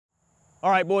All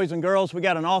right, boys and girls, we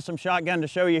got an awesome shotgun to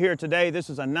show you here today. This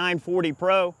is a 940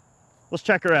 Pro. Let's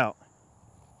check her out.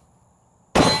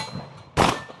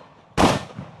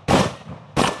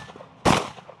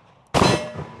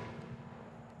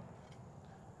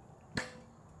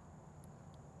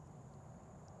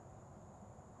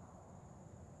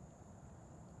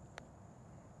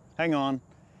 Hang on.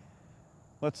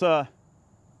 Let's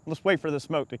wait for the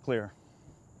smoke to clear.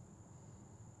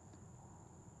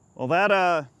 Well,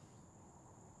 that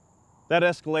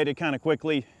escalated kind of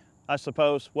quickly, I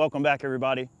suppose. Welcome back,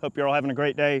 everybody. Hope you're all having a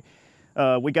great day.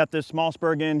 We got this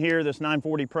Mossberg in here, this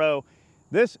 940 Pro.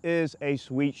 This is a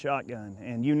sweet shotgun,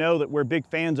 and you know that we're big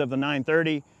fans of the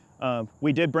 930.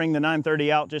 We did bring the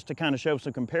 930 out just to kind of show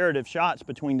some comparative shots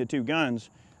between the two guns.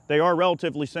 They are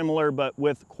relatively similar, but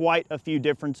with quite a few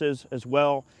differences as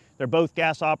well. They're both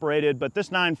gas operated, but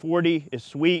this 940 is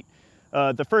sweet.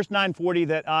 The first 940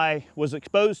 that I was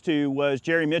exposed to was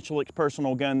Jerry Michelik's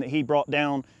personal gun that he brought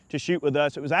down to shoot with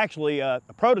us. It was actually a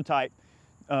prototype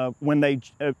when they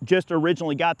just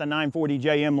originally got the 940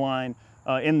 JM line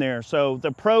in there. So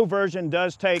the Pro version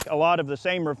does take a lot of the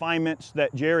same refinements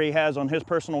that Jerry has on his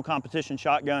personal competition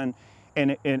shotgun,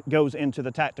 and it goes into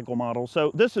the tactical model.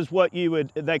 So this is what you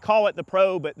would, they call it the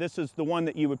Pro, but this is the one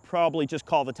that you would probably just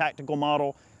call the tactical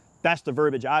model. That's the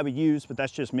verbiage I would use, but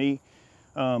that's just me.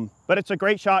 But it's a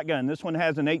great shotgun. This one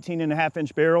has an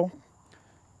 18.5-inch barrel.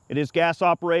 It is gas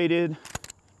operated.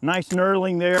 Nice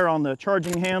knurling there on the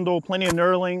charging handle, plenty of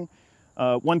knurling.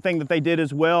 One thing that they did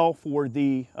as well for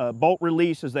the bolt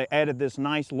release is they added this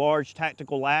nice large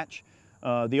tactical latch.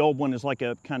 The old one is like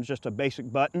a kind of just a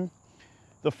basic button.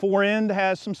 The fore end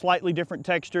has some slightly different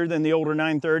texture than the older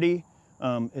 930.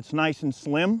 It's nice and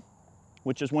slim,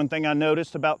 which is one thing I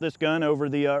noticed about this gun over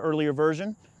the earlier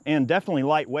version, and definitely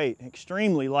lightweight,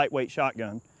 extremely lightweight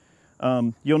shotgun.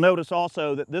 You'll notice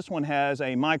also that this one has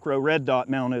a micro red dot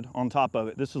mounted on top of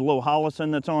it. This is a little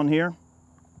Hollison that's on here.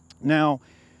 Now,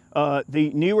 the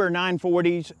newer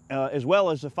 940s as well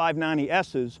as the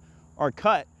 590Ss are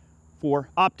cut for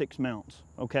optics mounts,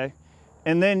 okay?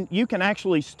 And then you can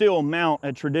actually still mount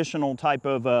a traditional type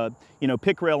of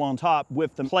pick rail on top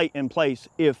with the plate in place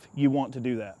if you want to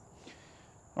do that.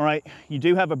 All right, you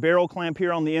do have a barrel clamp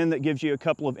here on the end that gives you a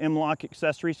couple of M-lock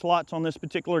accessory slots on this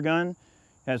particular gun.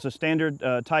 It has a standard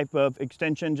type of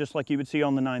extension just like you would see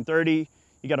on the 930.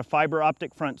 You got a fiber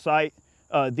optic front sight.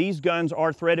 These guns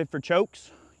are threaded for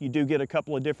chokes. You do get a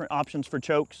couple of different options for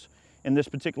chokes in this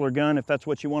particular gun if that's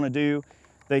what you want to do.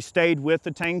 They stayed with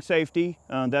the tang safety.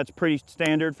 That's pretty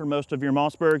standard for most of your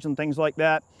Mossbergs and things like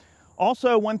that.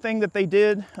 Also, one thing that they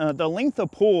did, the length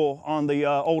of pull on the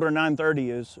older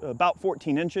 930 is about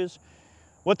 14 inches.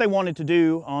 What they wanted to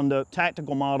do on the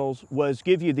tactical models was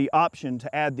give you the option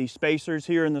to add these spacers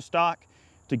here in the stock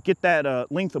to get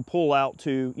that length of pull out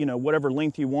to whatever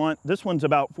length you want. This one's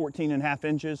about 14.5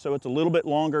 inches, so it's a little bit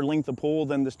longer length of pull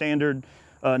than the standard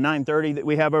 930 that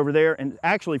we have over there. And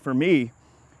actually for me,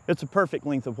 it's a perfect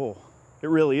length of pull. It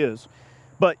really is.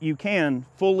 But you can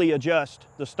fully adjust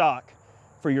the stock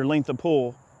for your length of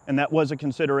pull, and that was a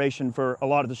consideration for a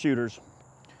lot of the shooters.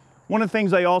 One of the things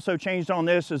they also changed on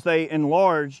this is they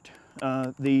enlarged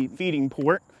the feeding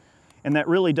port, and that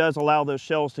really does allow those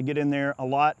shells to get in there a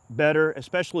lot better,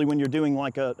 especially when you're doing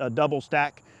like a double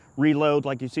stack reload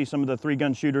like you see some of the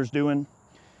 3-gun shooters doing.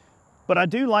 But I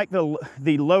do like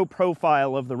the low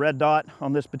profile of the red dot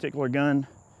on this particular gun.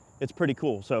 It's pretty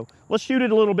cool. So let's shoot it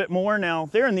a little bit more. Now,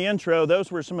 there in the intro, those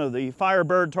were some of the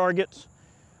Firebird targets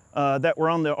that were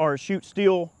on our shoot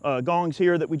steel gongs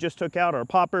here that we just took out, our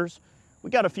poppers. We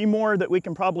got a few more that we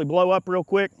can probably blow up real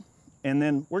quick, and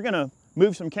then we're gonna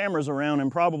move some cameras around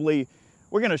and probably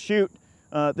we're gonna shoot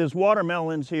there's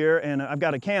watermelons here, and I've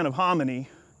got a can of hominy.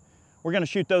 We're gonna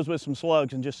shoot those with some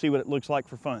slugs and just see what it looks like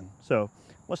for fun. So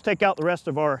let's take out the rest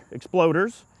of our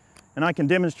exploders, and I can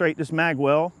demonstrate this mag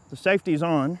well. The safety's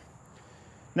on.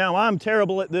 Now, I'm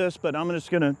terrible at this, but I'm just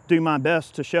gonna do my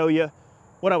best to show you.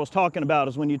 What I was talking about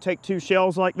is when you take 2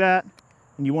 shells like that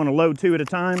and you want to load 2 at a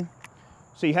time.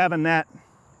 See, having that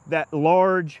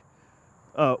large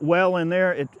well in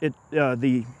there,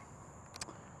 the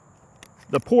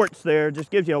ports there just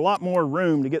gives you a lot more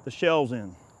room to get the shells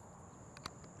in.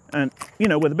 And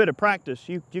with a bit of practice,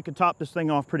 you could top this thing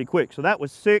off pretty quick. So that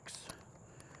was 6.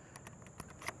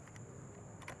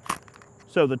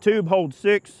 So the tube holds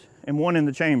 6 and 1 in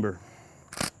the chamber.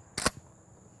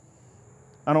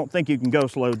 I don't think you can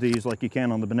ghost load these like you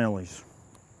can on the Benellis.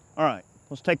 All right,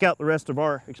 let's take out the rest of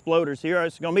our exploders here.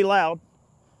 It's gonna be loud.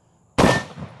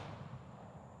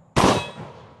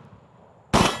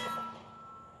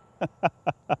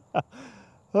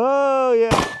 Oh yeah.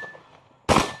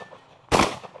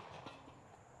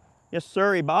 Yes,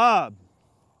 sirree, Bob.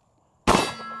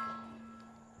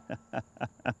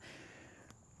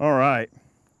 All right.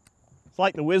 It's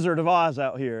like the Wizard of Oz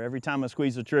out here every time I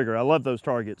squeeze the trigger. I love those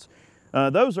targets.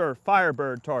 Those are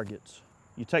Firebird targets.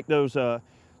 You take those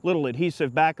little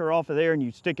adhesive backer off of there and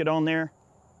you stick it on there.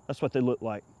 That's what they look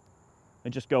like. They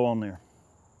just go on there.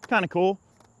 It's kind of cool.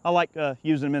 I like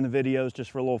using them in the videos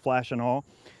just for a little flash and all.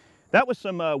 That was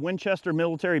some Winchester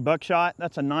military buckshot.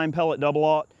 That's a 9-pellet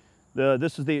double-aught.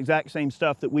 This is the exact same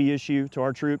stuff that we issue to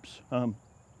our troops.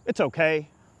 It's okay.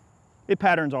 It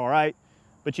patterns all right,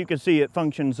 but you can see it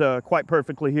functions quite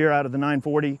perfectly here out of the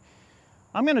 940.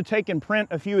 I'm going to take and print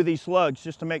a few of these slugs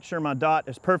just to make sure my dot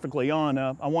is perfectly on.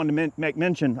 I wanted to make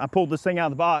mention, I pulled this thing out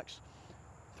of the box,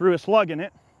 threw a slug in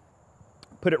it,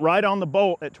 put it right on the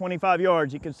bolt at 25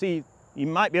 yards. You can see, you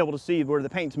might be able to see where the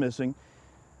paint's missing,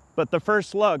 but the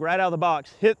first slug right out of the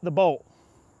box hit the bolt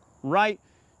right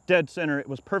dead center. It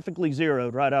was perfectly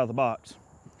zeroed right out of the box,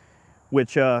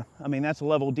 which, I mean, that's a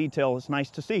level of detail that's nice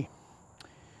to see.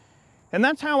 And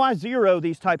that's how I zero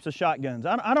these types of shotguns.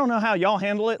 I don't know how y'all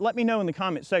handle it. Let me know in the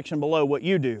comment section below what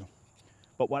you do.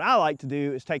 But what I like to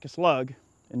do is take a slug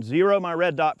and zero my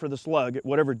red dot for the slug at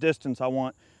whatever distance I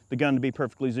want the gun to be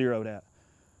perfectly zeroed at.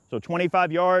 So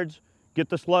 25 yards, get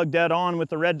the slug dead on with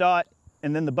the red dot,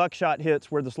 and then the buckshot hits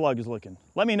where the slug is looking.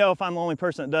 Let me know if I'm the only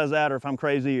person that does that or if I'm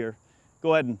crazy, or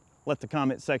go ahead and let the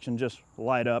comment section just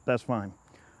light up. That's fine.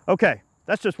 Okay,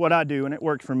 that's just what I do, and it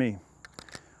works for me.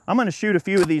 I'm going to shoot a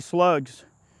few of these slugs.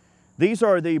 These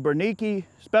are the Bernicki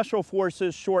Special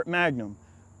Forces Short Magnum.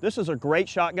 This is a great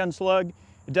shotgun slug.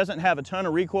 It doesn't have a ton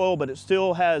of recoil, but it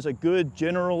still has a good,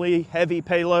 generally heavy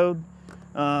payload.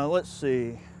 Let's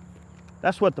see.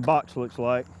 That's what the box looks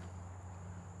like.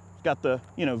 It's got the,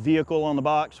 you know, vehicle on the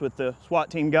box with the SWAT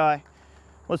team guy.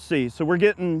 Let's see. So we're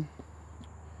getting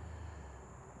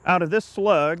out of this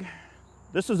slug.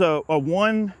 This is a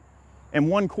 1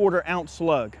 1/4 ounce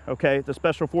slug, okay, the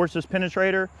Special Forces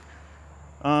penetrator.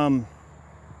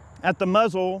 At the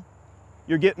muzzle,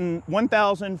 you're getting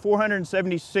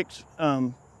 1,476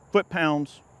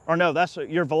 foot-pounds, or no, that's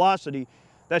your velocity.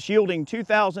 That's yielding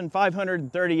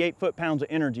 2,538 foot-pounds of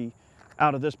energy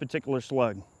out of this particular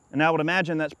slug. And I would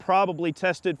imagine that's probably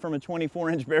tested from a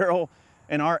 24-inch barrel.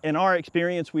 In our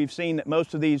experience, we've seen that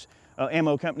most of these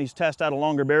ammo companies test out of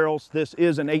longer barrels. This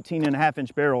is an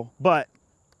 18.5-inch barrel, but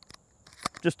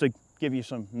just to give you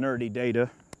some nerdy data.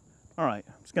 All right,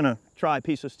 I'm just gonna try a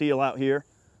piece of steel out here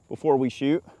before we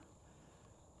shoot.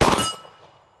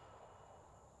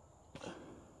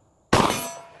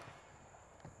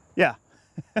 Yeah,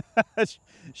 it's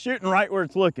shooting right where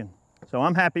it's looking. So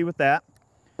I'm happy with that.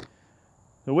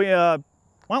 So why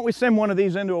don't we send one of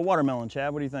these into a watermelon,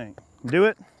 Chad? What do you think? Do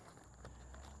it?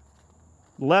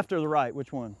 Left or the right,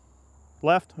 which one?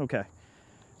 Left, okay.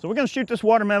 So we're going to shoot this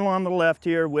watermelon on the left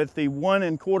here with the 1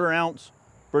 1/4 ounce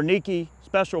Bernicki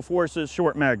Special Forces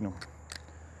Short Magnum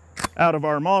out of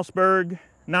our Mossberg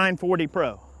 940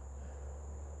 Pro.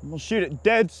 We'll shoot it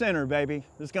dead center, baby.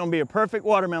 This is going to be a perfect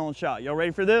watermelon shot. Y'all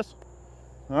ready for this?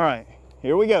 All right,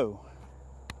 here we go.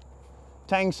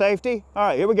 Tang safety. All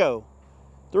right, here we go.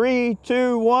 3,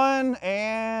 2, 1,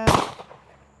 and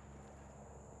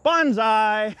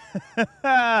bonsai.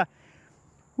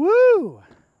 Woo!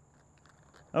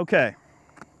 Okay.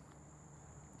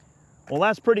 Well,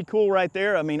 that's pretty cool right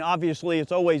there. I mean, obviously,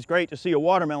 it's always great to see a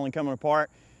watermelon coming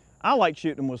apart. I like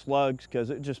shooting them with slugs because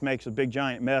it just makes a big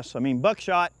giant mess. I mean,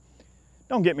 buckshot,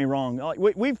 don't get me wrong. Like,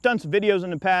 we've done some videos in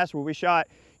the past where we shot,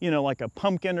 you know, like a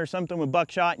pumpkin or something with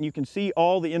buckshot, and you can see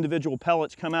all the individual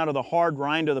pellets come out of the hard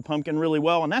rind of the pumpkin really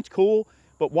well, and that's cool.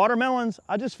 But watermelons,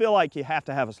 I just feel like you have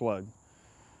to have a slug.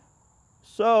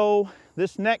 So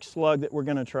this next slug that we're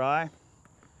gonna try,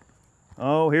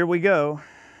 oh, here we go.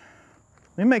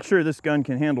 Let me make sure this gun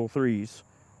can handle 3s. It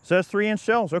says 3-inch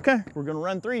shells. Okay, we're gonna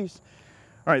run 3s.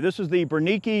 All right, this is the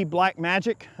Bernicki Black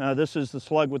Magic. This is the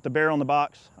slug with the barrel in the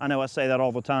box. I know I say that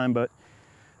all the time, but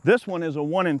this one is a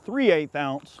 1 3/8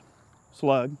 ounce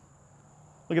slug.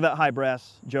 Look at that high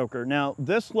brass joker. Now,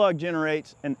 this slug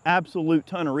generates an absolute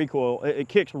ton of recoil. It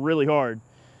kicks really hard.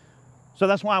 So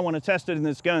that's why I want to test it in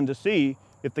this gun to see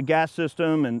if the gas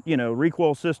system and, you know,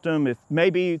 recoil system, if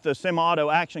maybe the semi-auto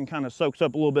action kind of soaks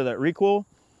up a little bit of that recoil.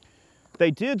 They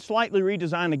did slightly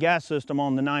redesign the gas system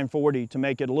on the 940 to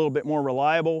make it a little bit more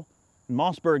reliable. And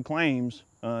Mossberg claims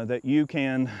that you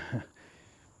can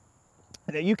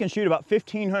shoot about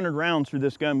 1,500 rounds through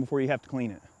this gun before you have to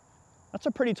clean it. That's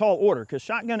a pretty tall order because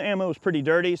shotgun ammo is pretty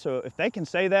dirty. So if they can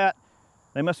say that,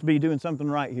 they must be doing something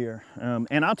right here.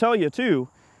 And I'll tell you too,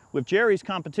 with Jerry's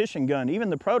competition gun, even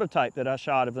the prototype that I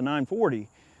shot of the 940,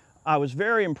 I was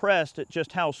very impressed at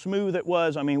just how smooth it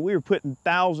was. I mean, we were putting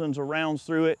thousands of rounds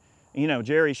through it. You know,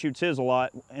 Jerry shoots his a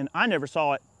lot, and I never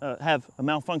saw it have a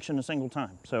malfunction a single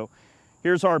time. So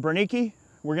here's our Bernicki.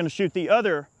 We're gonna shoot the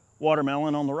other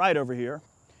watermelon on the right over here.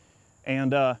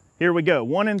 And here we go,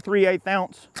 1 3/8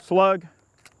 ounce slug.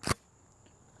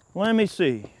 Let me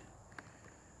see.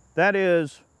 That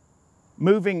is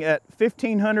moving at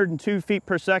 1,502 feet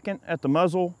per second at the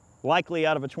muzzle, likely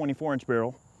out of a 24-inch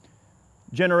barrel,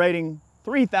 generating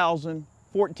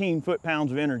 3,014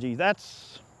 foot-pounds of energy.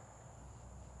 That's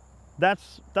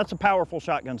a powerful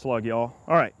shotgun slug, y'all.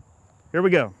 All right, here we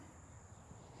go.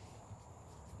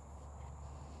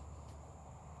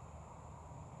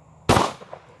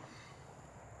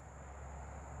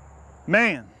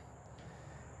 Man,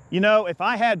 you know, if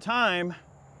I had time,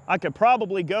 I could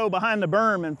probably go behind the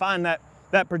berm and find that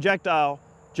projectile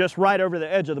just right over the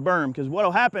edge of the berm, because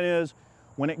what'll happen is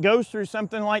when it goes through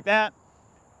something like that,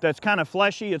 that's kind of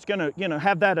fleshy, it's gonna, you know,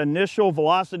 have that initial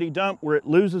velocity dump where it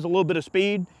loses a little bit of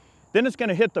speed, then it's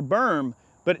gonna hit the berm,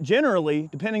 but generally,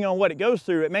 depending on what it goes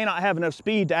through, it may not have enough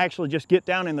speed to actually just get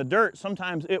down in the dirt.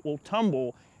 Sometimes it will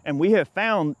tumble, and we have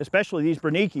found, especially these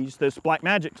Bernickis, this Black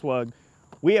Magic slug,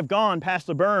 we have gone past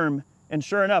the berm, and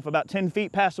sure enough, about 10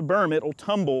 feet past the berm, it'll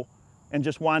tumble and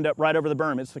just wind up right over the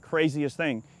berm. It's the craziest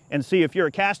thing. And see, if you're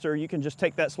a caster, you can just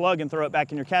take that slug and throw it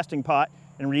back in your casting pot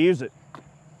and reuse it.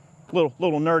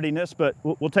 Little nerdiness, but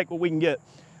we'll take what we can get.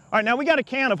 All right, now we got a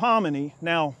can of hominy.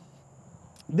 Now,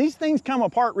 these things come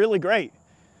apart really great.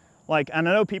 Like, and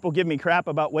I know people give me crap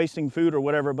about wasting food or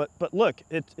whatever, but look,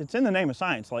 it's in the name of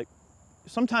science. Like,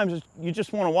 sometimes you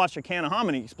just want to watch a can of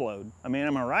hominy explode. I mean,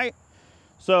 am I right?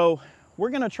 So we're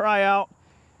gonna try out,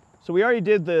 so we already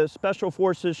did the Special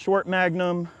Forces Short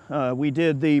Magnum, we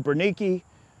did the Bernicki.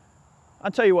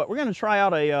 I'll tell you what, we're gonna try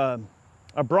out a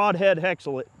broadhead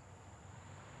Hexalit.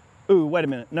 Ooh, wait a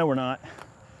minute, no we're not.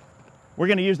 We're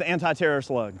gonna use the anti-terror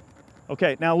slug.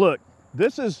 Okay, now look,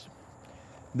 this is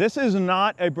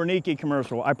not a Bernicki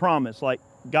commercial, I promise. Like,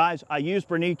 guys, I use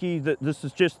Bernicki, this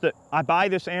is just that, I buy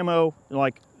this ammo,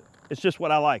 like, it's just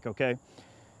what I like, okay?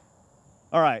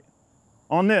 All right.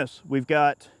 On this, we've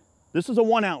got, this is a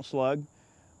 1 ounce slug,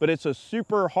 but it's a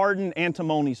super hardened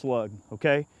antimony slug,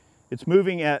 okay? It's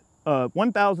moving at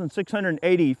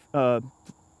 1,680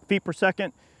 feet per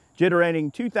second,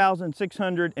 generating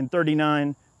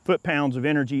 2,639 foot-pounds of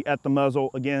energy at the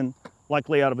muzzle, again,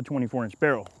 likely out of a 24-inch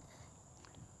barrel.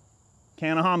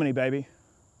 Can of hominy, baby.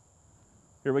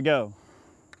 Here we go.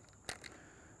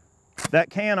 That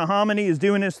can of hominy is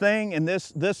doing its thing, and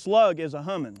this slug is a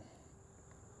humming.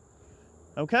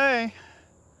 Okay,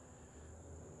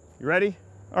 you ready?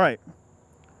 All right,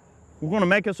 we're gonna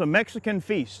make us a Mexican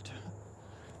feast.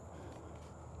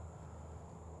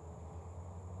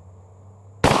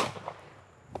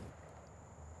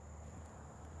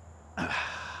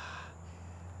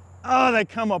 Oh, they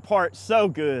come apart so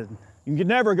good. You can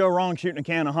never go wrong shooting a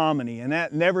can of hominy, and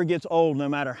that never gets old no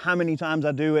matter how many times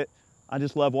I do it. I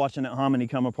just love watching that hominy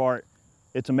come apart.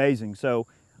 It's amazing. So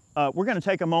we're gonna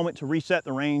take a moment to reset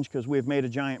the range because we've made a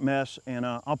giant mess, and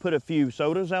I'll put a few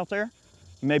sodas out there.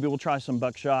 Maybe we'll try some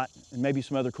buckshot and maybe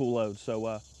some other cool loads. So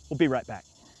we'll be right back.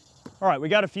 All right, we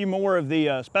got a few more of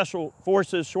the Special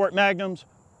Forces Short Magnums.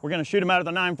 We're gonna shoot them out of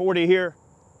the 940 here.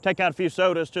 Take out a few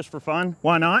sodas just for fun.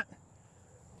 Why not?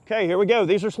 Okay, here we go.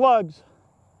 These are slugs.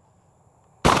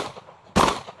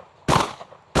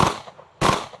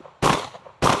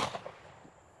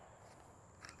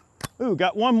 Ooh,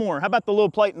 got one more. How about the little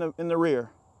plate in the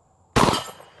rear?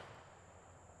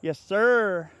 Yes,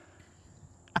 sir.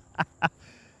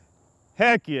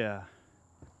 Heck yeah.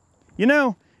 You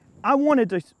know, I wanted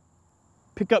to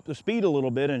pick up the speed a little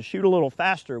bit and shoot a little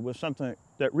faster with something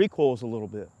that recoils a little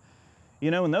bit. You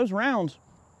know, and those rounds,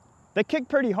 they kick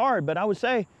pretty hard, but I would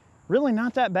say really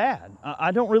not that bad.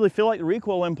 I don't really feel like the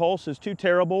recoil impulse is too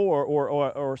terrible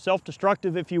or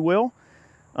self-destructive, if you will.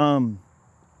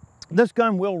 This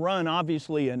gun will run,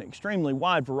 obviously, an extremely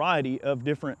wide variety of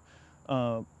different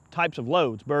types of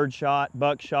loads, birdshot,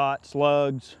 buckshot,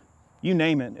 slugs, you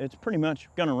name it. It's pretty much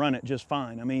gonna run it just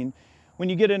fine. I mean, when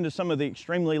you get into some of the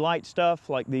extremely light stuff,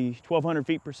 like the 1,200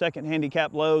 feet per second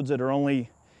handicap loads that are only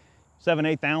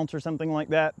 7/8 ounce or something like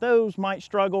that, those might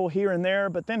struggle here and there,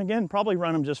 but then again, probably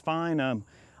run them just fine.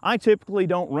 I typically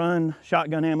don't run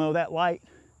shotgun ammo that light.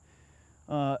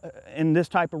 In this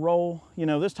type of role, you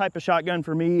know, this type of shotgun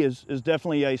for me is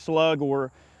definitely a slug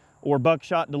or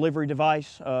buckshot delivery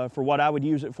device for what I would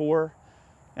use it for.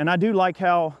 And I do like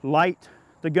how light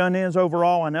the gun is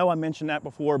overall. I know I mentioned that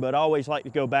before, but I always like to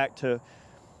go back to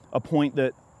a point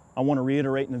that I want to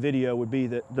reiterate in the video would be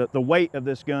that the weight of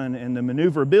this gun and the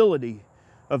maneuverability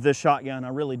of this shotgun I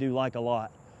really do like a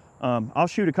lot. I'll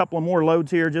shoot a couple of more loads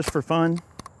here just for fun.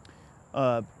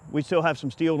 We still have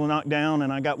some steel to knock down,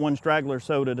 and I got one straggler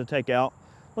soda to take out.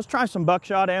 Let's try some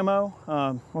buckshot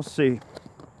ammo. Let's see.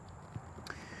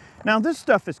 Now this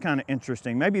stuff is kind of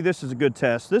interesting. Maybe this is a good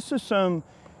test. This is some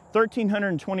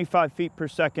 1,325 feet per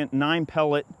second, 9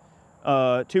 pellet, 2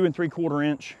 3/4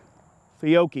 inch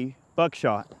Fiocchi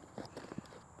buckshot.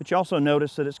 But you also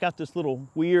notice that it's got this little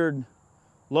weird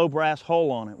low brass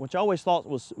hole on it, which I always thought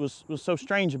was so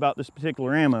strange about this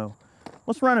particular ammo.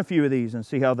 Let's run a few of these and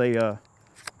see how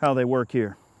they work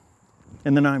here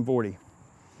in the 940.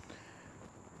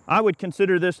 I would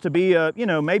consider this to be a, you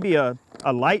know, maybe a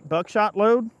light buckshot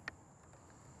load.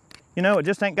 You know, it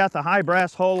just ain't got the high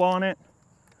brass hole on it.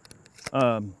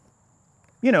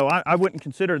 You know, I wouldn't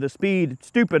consider the speed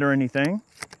stupid or anything.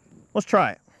 Let's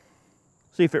try it.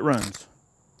 See if it runs.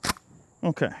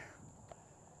 Okay.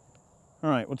 All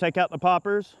right, we'll take out the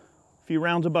poppers. A few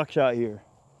rounds of buckshot here.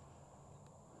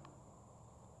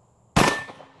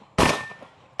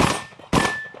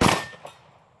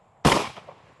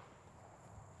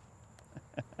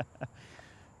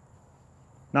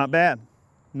 Not bad.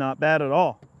 Not bad at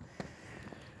all.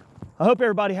 I hope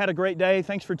everybody had a great day.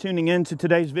 Thanks for tuning in to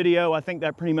today's video. I think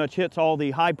that pretty much hits all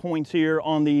the high points here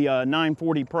on the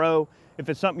 940 Pro. If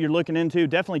it's something you're looking into,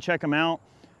 definitely check them out.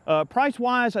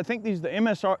 Price-wise, I think the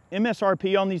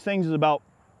MSRP on these things is about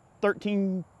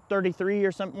 $1,333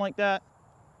 or something like that.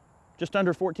 Just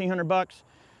under 1,400 bucks.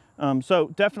 So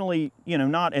definitely, you know,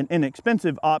 not an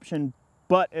inexpensive option,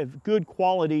 but a good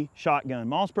quality shotgun.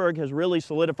 Mossberg has really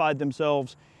solidified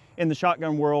themselves in the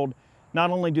shotgun world. Not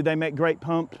only do they make great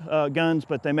pumped guns,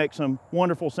 but they make some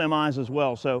wonderful semis as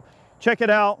well. So check it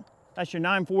out. That's your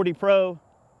 940 Pro.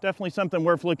 Definitely something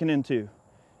worth looking into.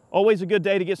 Always a good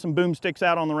day to get some boomsticks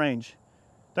out on the range.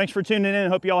 Thanks for tuning in.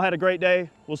 Hope you all had a great day.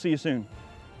 We'll see you soon.